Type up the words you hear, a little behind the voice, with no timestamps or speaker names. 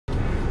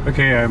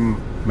Okay, I'm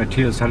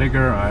Mathias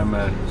Halliger. I'm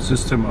a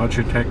system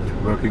architect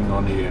working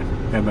on the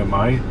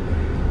MMI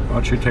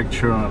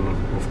architecture, and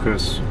of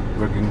course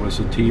working with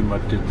a team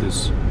that did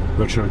this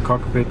virtual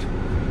cockpit.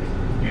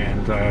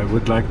 And I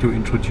would like to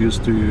introduce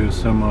to you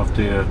some of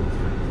the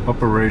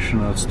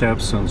operational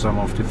steps and some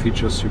of the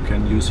features you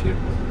can use here.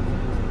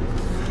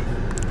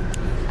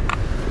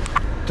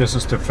 This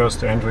is the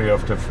first entry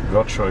of the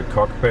virtual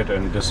cockpit,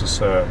 and this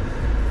is a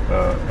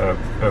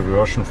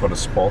version for the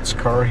sports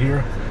car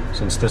here,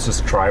 since this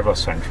is driver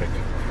centric.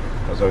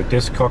 So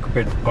this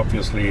cockpit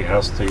obviously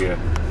has the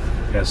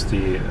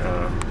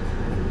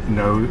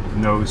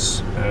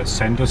nose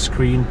center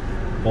screen.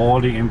 All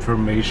the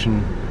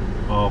information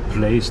are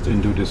placed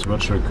into this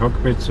virtual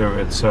cockpit, so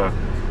it's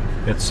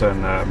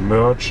a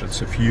merge,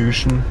 it's a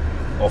fusion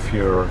of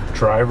your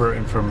driver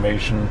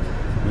information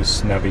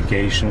with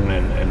navigation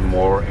and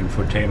more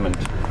infotainment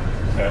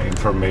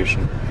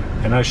information.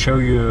 And I show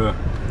you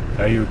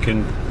how you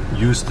can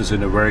use this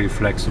in a very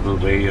flexible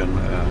way and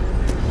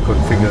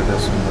configure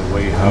this in the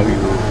way how you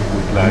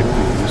would like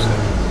to use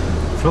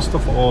it. First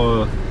of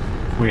all,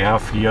 we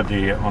have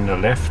here on the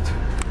left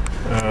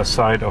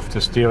side of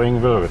the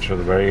steering wheel, which is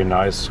a very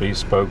nice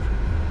 3-spoke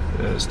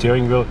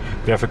steering wheel.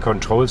 We have a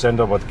control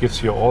center what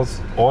gives you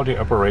all the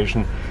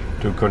operation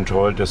to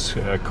control this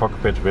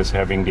cockpit with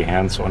having the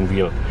hands-on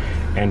wheel.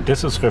 And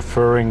this is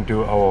referring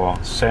to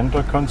our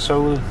center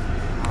console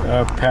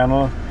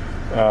panel,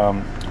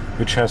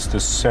 which has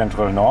this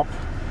central knob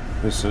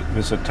with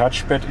a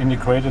touchpad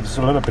integrated. It's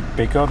a little bit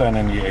bigger than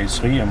in the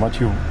A3, and what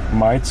you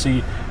might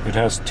see, it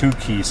has 2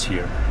 keys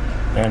here.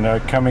 And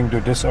coming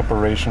to this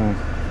operation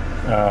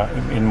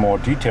in more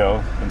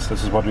detail, and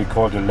this is what we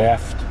call the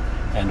left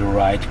and the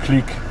right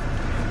click.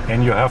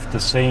 And you have the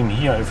same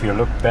here. If you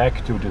look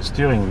back to the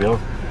steering wheel,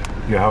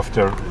 you have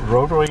the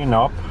rotary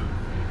knob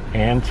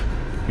and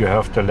you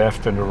have the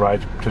left and the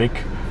right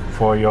click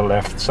for your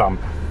left thumb.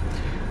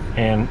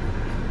 And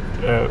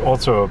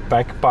also a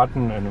back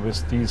button, and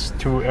with these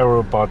 2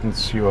 arrow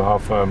buttons you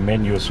have a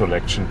menu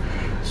selection.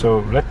 So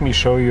let me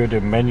show you the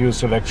menu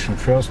selection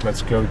first.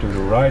 Let's go to the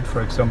right.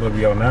 For example,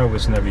 we are now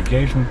with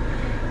navigation.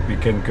 We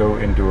can go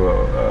into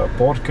a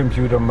board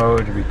computer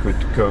mode, we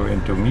could go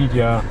into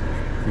media,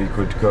 we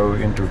could go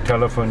into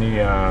telephony.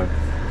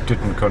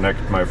 Didn't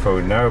connect my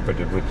phone now, but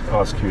it would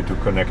ask you to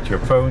connect your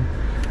phone,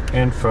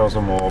 and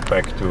furthermore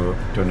back to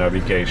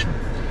navigation.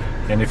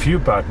 And the view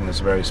button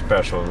is very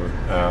special.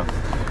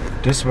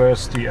 This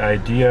was the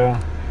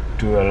idea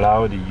to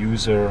allow the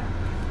user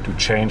to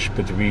change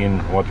between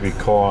what we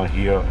call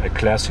here a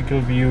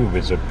classical view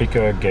with a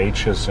bigger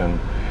gauges and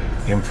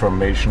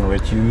information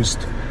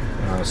reduced,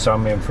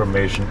 some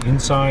information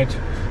inside,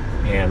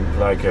 and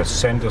like a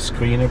center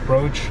screen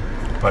approach.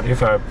 But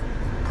if I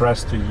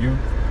press the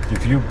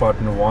view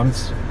button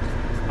once,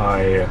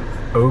 I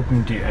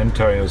open the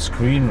entire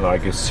screen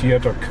like a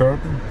theater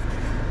curtain,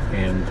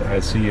 and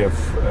I see a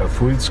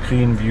full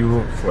screen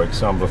view. For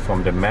example,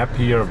 from the map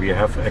here we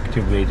have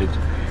activated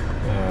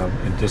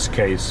in this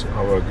case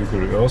our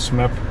Google Earth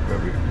map,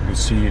 where you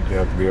see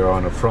that we are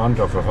on the front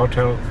of a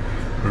hotel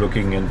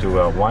looking into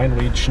a wine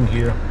region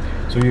here.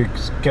 So you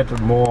get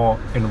more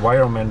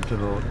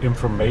environmental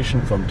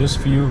information from this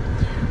view.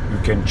 You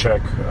can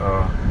check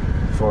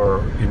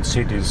for in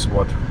cities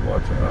what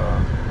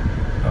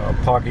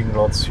parking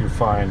lots you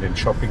find in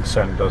shopping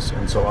centers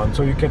and so on.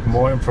 So you get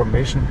more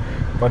information,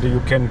 but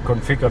you can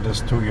configure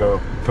this to your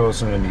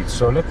personal needs.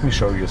 So let me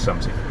show you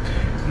something.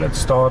 Let's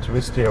start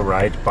with the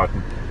right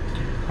button.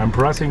 I'm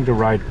pressing the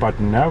right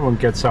button now and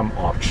get some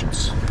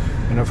options.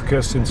 And of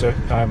course, since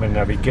I'm in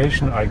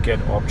navigation, I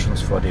get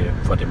options for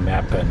the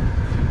map and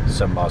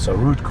some other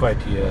route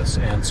criteria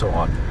and so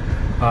on.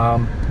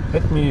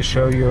 Let me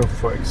show you,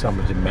 for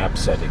example, the map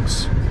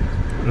settings.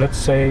 Let's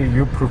say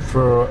you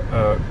prefer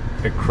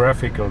a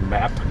graphical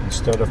map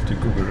instead of the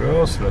Google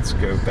Earth. Let's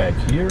go back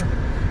here,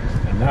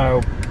 and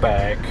now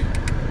back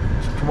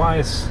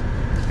twice,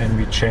 and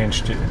we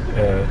change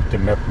the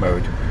map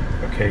mode.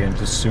 Okay, in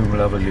the zoom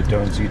level you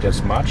don't see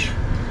this much,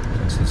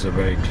 since it's a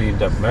very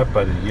cleaned up map,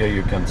 but here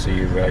you can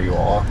see where you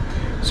are.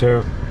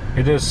 So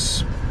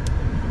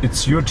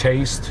it's your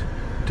taste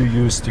to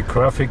use the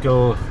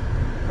graphical,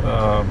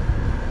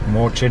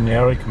 more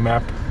generic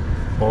map,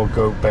 or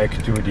go back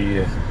to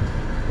the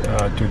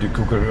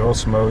Google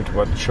Earth mode,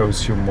 what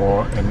shows you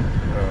more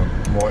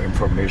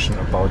information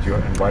about your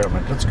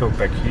environment. Let's go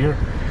back here,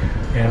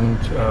 and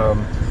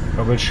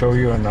I will show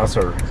you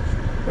another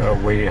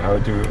way how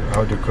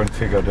to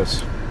configure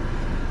this.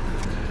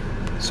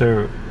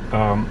 So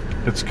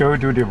let's go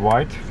to the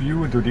right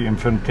view, to the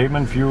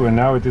infotainment view, and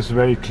now it is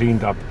very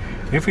cleaned up.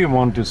 If you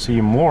want to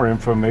see more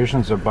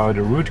information about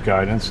the route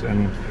guidance,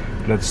 and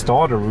let's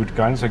start a route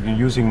guidance, I'm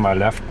using my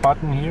left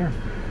button here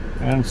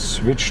and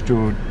switch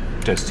to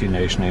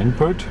destination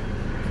input.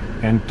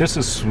 And this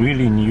is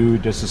really new.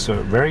 This is a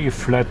very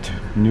flat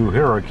new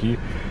hierarchy.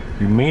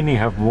 You mainly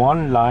have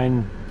one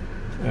line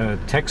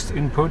text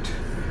input,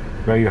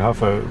 where you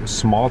have a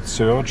smart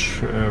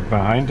search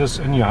behind us,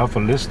 and you have a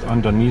list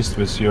underneath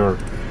with your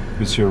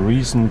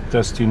recent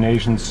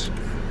destinations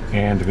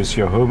and with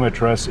your home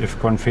address if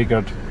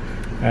configured.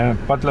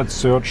 But let's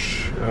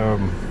search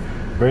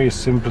very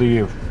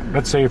simply,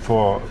 let's say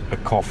for a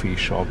coffee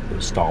shop,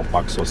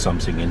 Starbucks or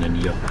something in the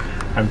near.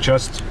 I'm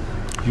just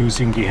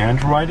using the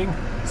handwriting.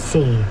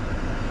 C.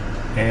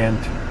 And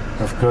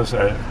of course,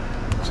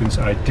 since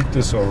I did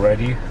this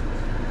already,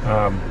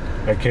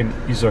 I can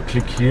either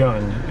click here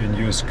and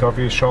use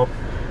coffee shop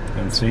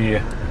and see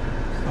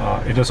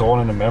it is all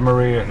in the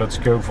memory. Let's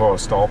go for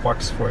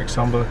Starbucks, for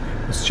example.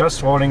 It's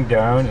just rolling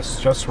down.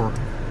 It's just a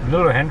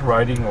little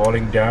handwriting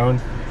rolling down,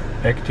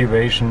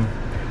 activation,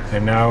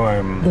 and now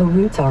I'm The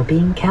routes are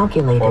being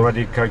calculated.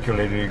 already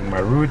calculating my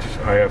route.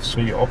 I have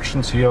 3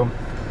 options here.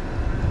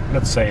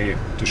 Let's say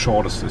the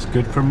shortest is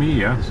good for me,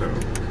 yeah, so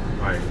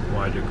I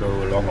want to go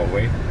a longer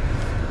way.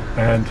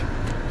 And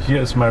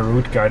here is my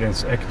route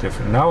guidance active.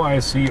 And now I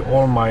see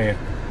all my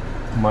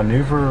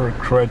maneuver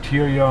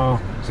criteria.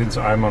 Since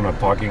I'm on a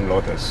parking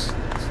lot, it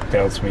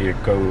tells me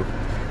go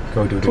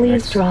to the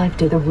Please next. drive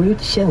to the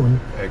route shown.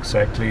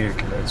 Exactly,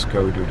 let's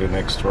go to the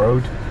next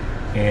road.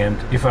 And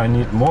if I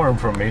need more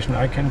information,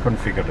 I can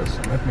configure this.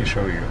 Let me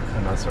show you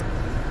another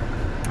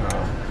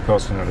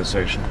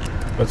personalization.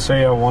 Let's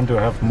say I want to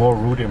have more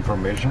route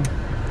information.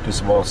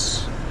 This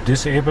was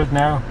disabled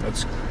now.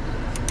 Let's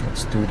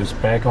do this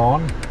back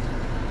on.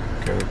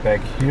 Go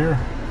back here,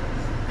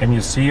 and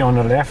you see on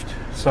the left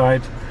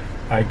side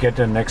I get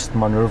the next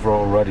maneuver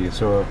already.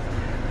 So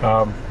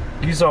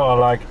these are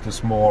like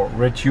this more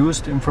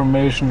reduced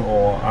information,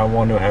 or I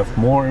want to have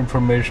more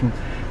information.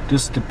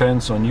 This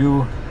depends on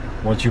you,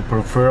 what you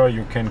prefer.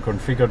 You can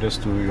configure this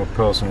to your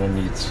personal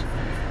needs,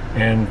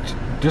 and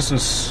this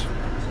is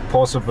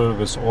possible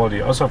with all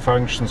the other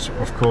functions.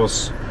 Of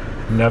course,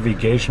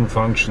 navigation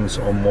functions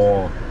are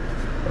more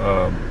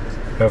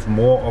have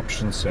more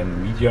options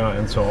than media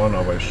and so on.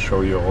 I will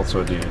show you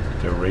also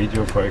the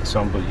radio, for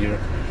example, here.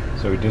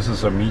 So this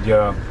is a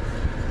media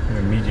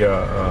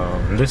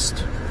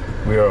list.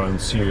 We are on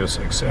Sirius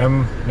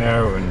XM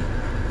now, and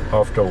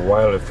after a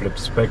while it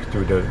flips back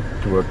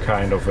to a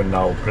kind of a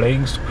now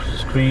playing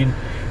screen.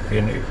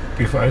 And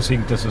if I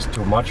think this is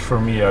too much for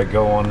me, I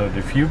go on the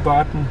view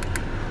button,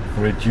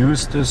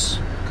 reduce this.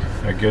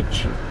 I get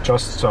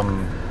just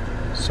some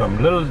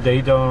little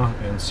data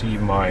and see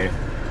my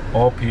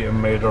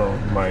RPM meter,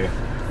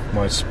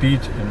 my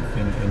speed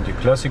in the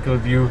classical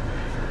view,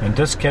 and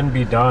this can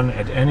be done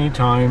at any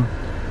time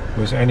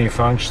with any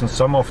function.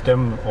 Some of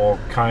them are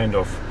kind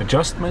of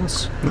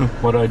adjustments,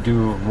 what I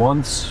do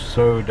once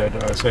so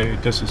that I say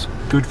this is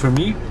good for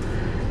me,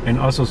 and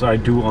others I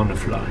do on the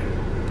fly.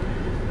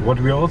 What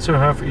we also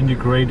have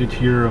integrated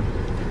here,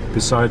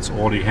 besides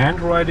all the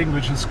handwriting,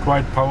 which is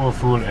quite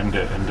powerful, and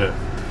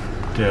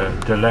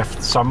the left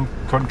thumb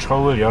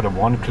control, yeah, the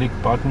one-click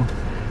button,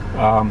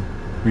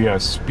 we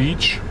have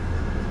speech,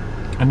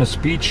 and the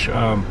speech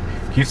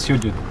gives you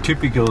the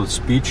typical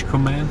speech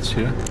commands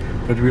here,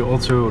 but we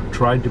also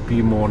try to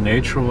be more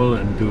natural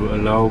and to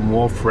allow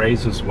more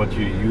phrases what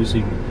you're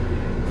using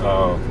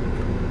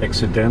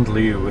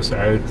accidentally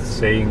without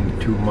saying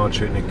too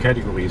much in a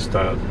category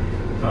style.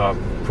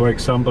 For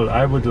example,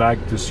 I would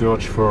like to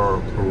search for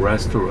a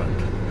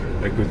restaurant.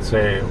 I could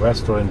say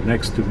restaurant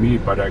next to me,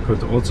 but I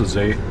could also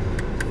say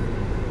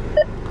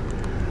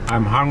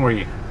I'm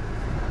hungry.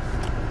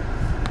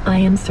 I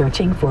am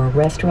searching for a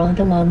restaurant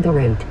along the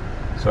route.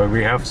 So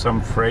we have some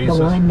phrases.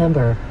 The line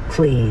number,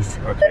 please.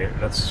 Okay,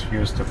 let's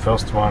use the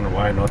first one.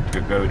 Why not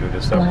to go to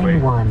the subway?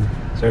 Line 1.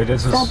 So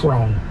this is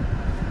Subway.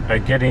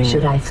 getting.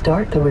 Should I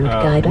start the route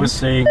guidance? With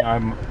saying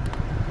I'm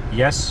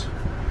yes.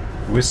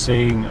 With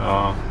saying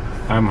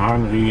I'm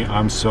hungry.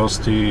 I'm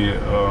thirsty.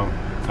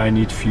 I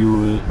need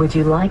fuel. Would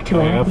you like to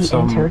I add have the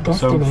enter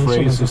some destination as a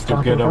phrases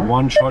to get a stopover?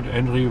 one-shot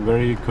entry.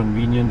 Very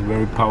convenient.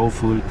 Very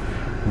powerful.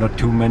 Not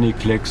too many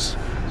clicks.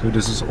 So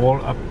this is all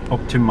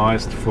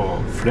optimized for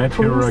flat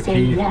Please hierarchy.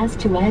 say yes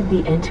to add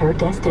the enter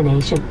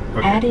destination.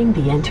 Okay. Adding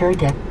the enter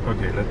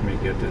Okay, let me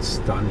get this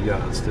done here.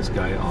 It's this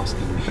guy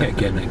asking me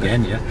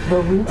again, yeah.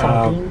 The routes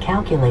are being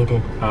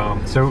calculated.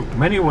 So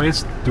many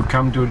ways to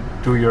come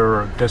to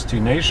your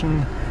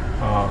destination.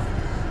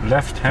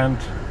 Left hand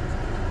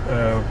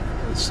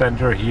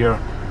center here,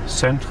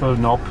 central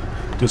knob.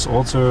 This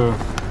also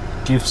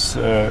gives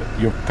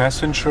your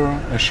passenger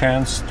a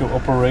chance to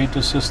operate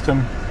the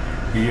system.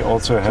 He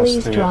also has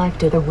Please drive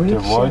to the route the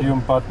volume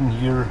shown. button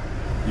here.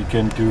 You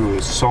can do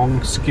a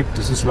song skip.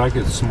 This is like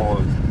a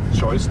small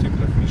joystick.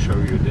 Let me show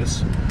you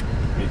this.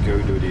 We go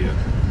to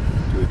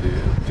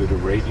the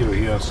radio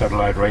here,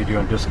 satellite radio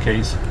in this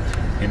case.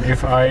 And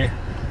if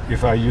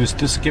I use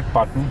this skip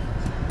button,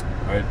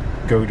 I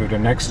go to the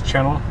next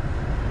channel,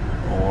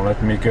 or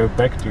let me go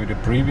back to the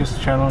previous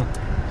channel.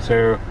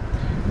 So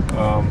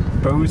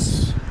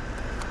both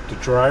the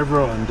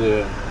driver and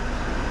the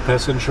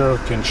passenger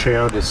can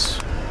share this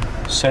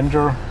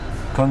center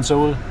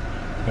console,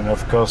 and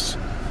of course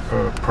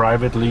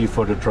privately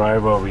for the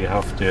driver we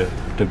have the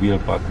wheel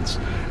buttons.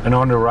 And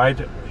on the right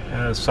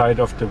side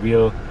of the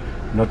wheel,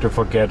 not to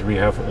forget, we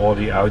have all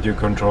the audio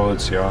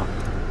controls, yeah.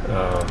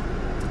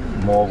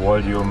 More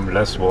volume,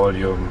 less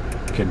volume,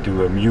 can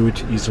do a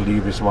mute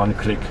easily with one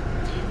click.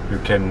 you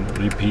can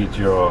repeat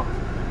your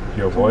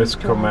voice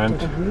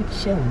command,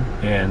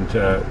 and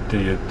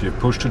the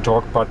push to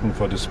talk button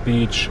for the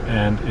speech,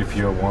 and if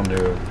you want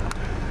to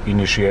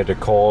initiate a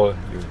call,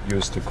 you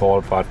use the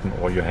call button,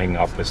 or you hang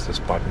up with this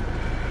button.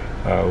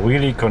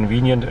 Really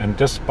convenient. And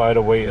this, by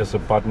the way, is a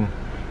button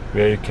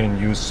where you can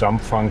use some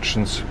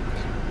functions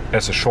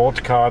as a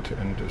shortcut,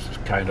 and this is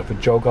kind of a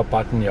joker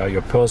button, yeah,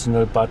 your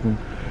personal button.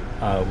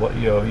 What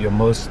your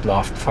most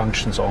loved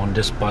functions are on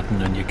this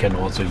button, and you can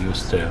also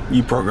use the...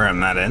 You program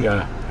that in?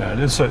 Yeah,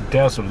 there's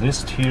a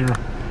list here.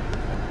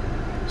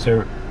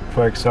 So,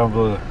 for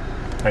example,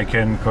 I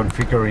can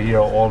configure here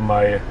all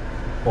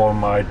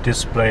my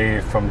display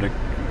from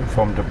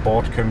the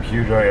board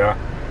computer, yeah.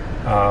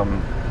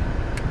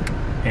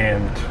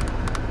 And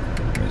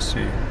let me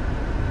see.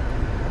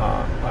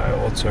 I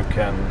also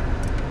can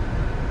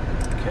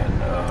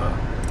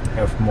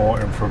have more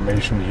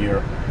information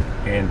here.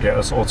 And there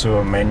is also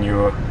a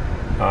menu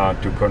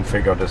to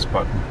configure this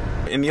button.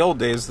 In the old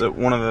days,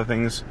 one of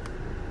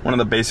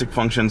the basic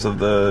functions of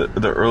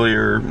the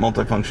earlier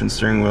multifunction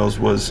steering wheels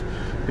was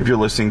if you're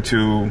listening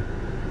to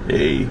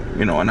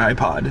an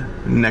iPod,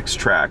 next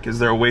track. Is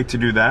there a way to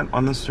do that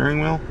on the steering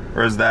wheel,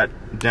 or is that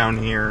down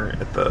here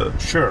at the...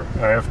 Sure,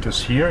 I have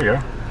this here,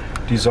 yeah.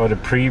 These are the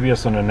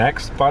previous and the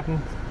next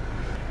button.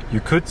 You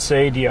could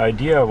say the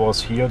idea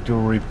was here to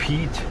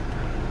repeat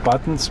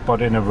buttons,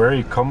 but in a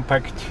very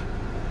compact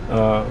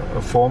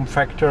form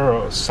factor,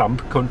 or thumb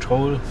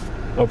control,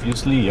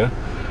 obviously, yeah,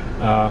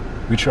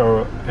 which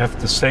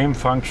have the same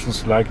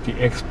functions like the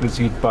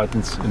explicit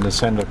buttons in the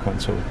center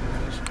console.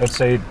 Let's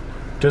say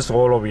this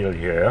roller wheel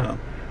here, yeah,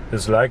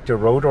 is like the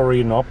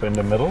rotary knob in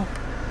the middle,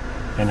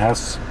 and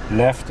has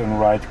left and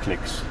right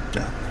clicks.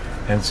 Yeah.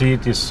 And see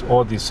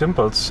all these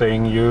symbols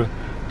saying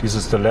this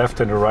is the left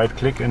and the right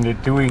click, and they're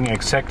doing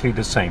exactly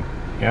the same,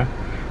 yeah.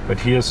 But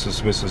here's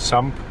this with the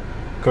thumb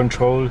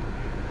control,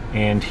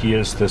 and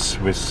here's this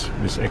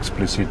with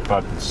explicit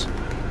buttons,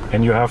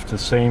 and you have the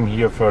same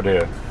here for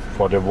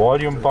the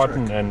volume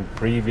button and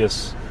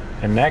previous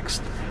and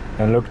next.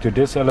 And look to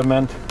this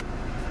element,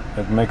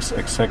 it makes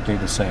exactly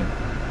the same.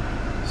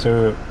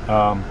 So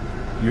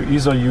you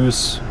either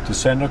use the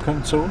center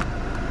console,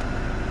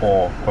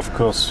 or of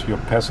course your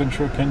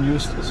passenger can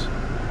use this.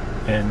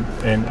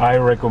 And I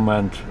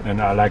recommend,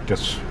 and I like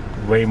this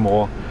way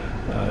more.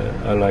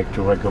 I like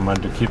to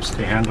recommend to keep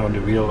the hand on the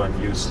wheel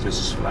and use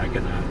this like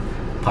in a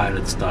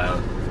pilot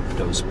style,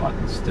 those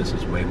buttons. This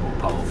is way more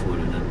powerful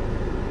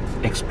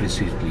and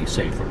explicitly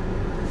safer.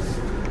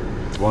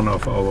 One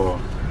of our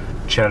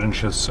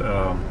challenges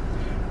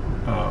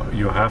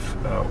you have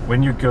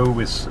when you go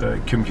with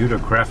computer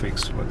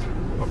graphics, what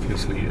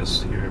obviously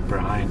is here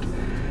behind,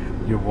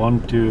 you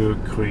want to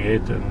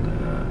create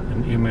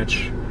an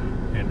image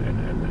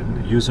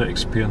and user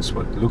experience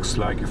what looks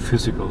like a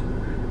physical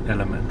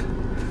element.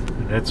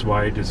 And that's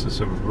why this is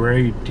a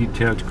very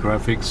detailed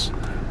graphics.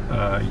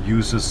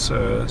 Uses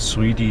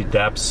 3D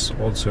depths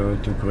also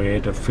to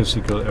create a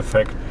physical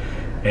effect,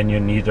 and you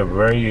need a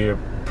very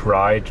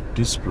bright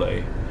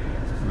display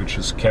which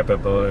is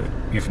capable,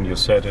 even you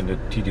said in the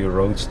TT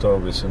Roadster,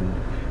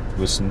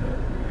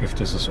 if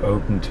this is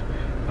opened,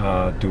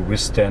 to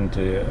withstand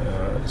the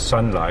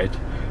sunlight.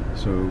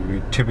 So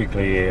we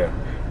typically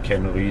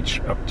can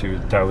reach up to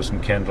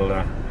 1000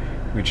 candela,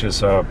 which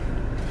is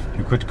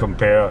you could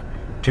compare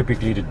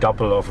typically the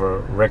double of a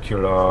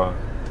regular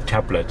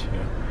tablet,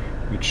 yeah,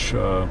 which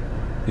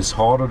is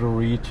harder to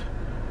read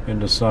in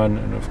the sun.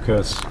 And of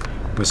course,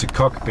 with a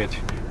cockpit,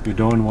 you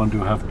don't want to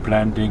have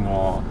blending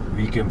or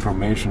weak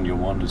information. You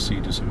want to see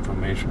this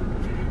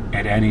information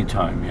at any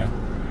time, yeah.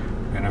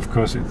 And of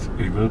course,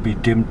 it will be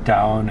dimmed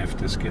down if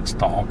this gets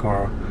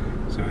darker.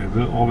 So it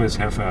will always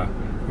have a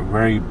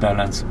very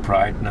balanced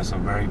brightness, a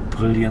very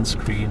brilliant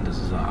screen. This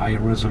is a high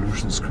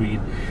resolution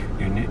screen.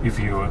 And if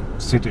you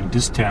sit in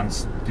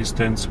distance,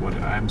 what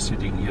I'm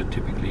sitting here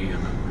typically,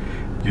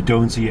 you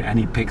don't see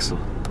any pixel.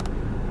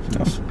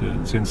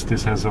 No. Since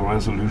this has a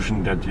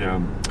resolution that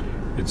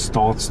it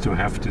starts to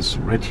have this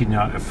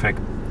retina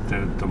effect,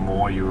 the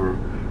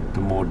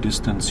more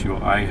distance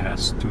your eye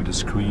has to the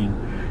screen,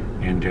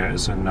 and there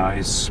is a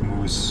nice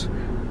smooth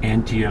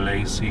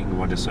anti-aliasing,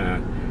 what is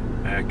a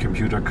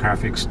computer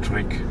graphics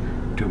trick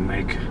to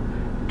make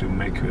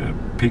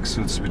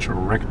pixels which are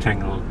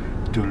rectangle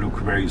to look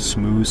very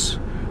smooth.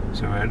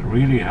 So it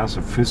really has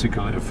a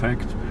physical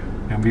effect.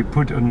 And we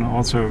put in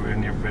also,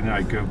 when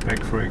I go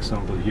back, for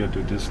example, here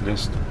to this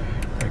list,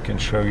 I can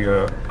show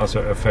you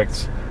other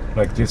effects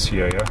like this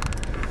here. Yeah,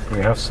 we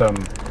have some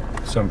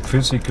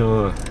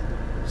physical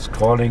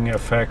scrolling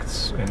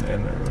effects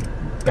and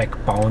back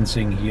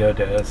bouncing here.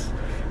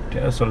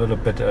 There's a little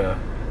bit a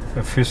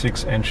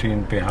physics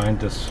engine behind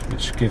this,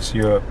 which gives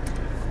you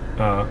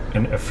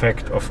an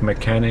effect of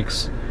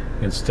mechanics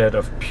instead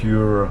of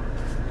pure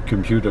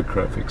computer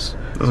graphics.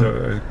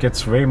 So it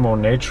gets way more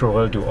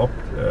natural to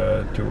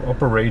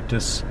operate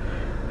this,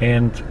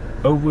 and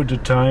over the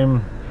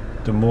time,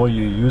 the more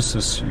you use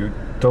this, you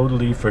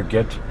totally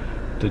forget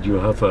that you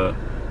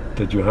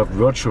have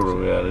virtual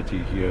reality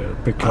here.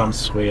 It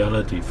becomes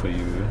reality for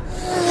you.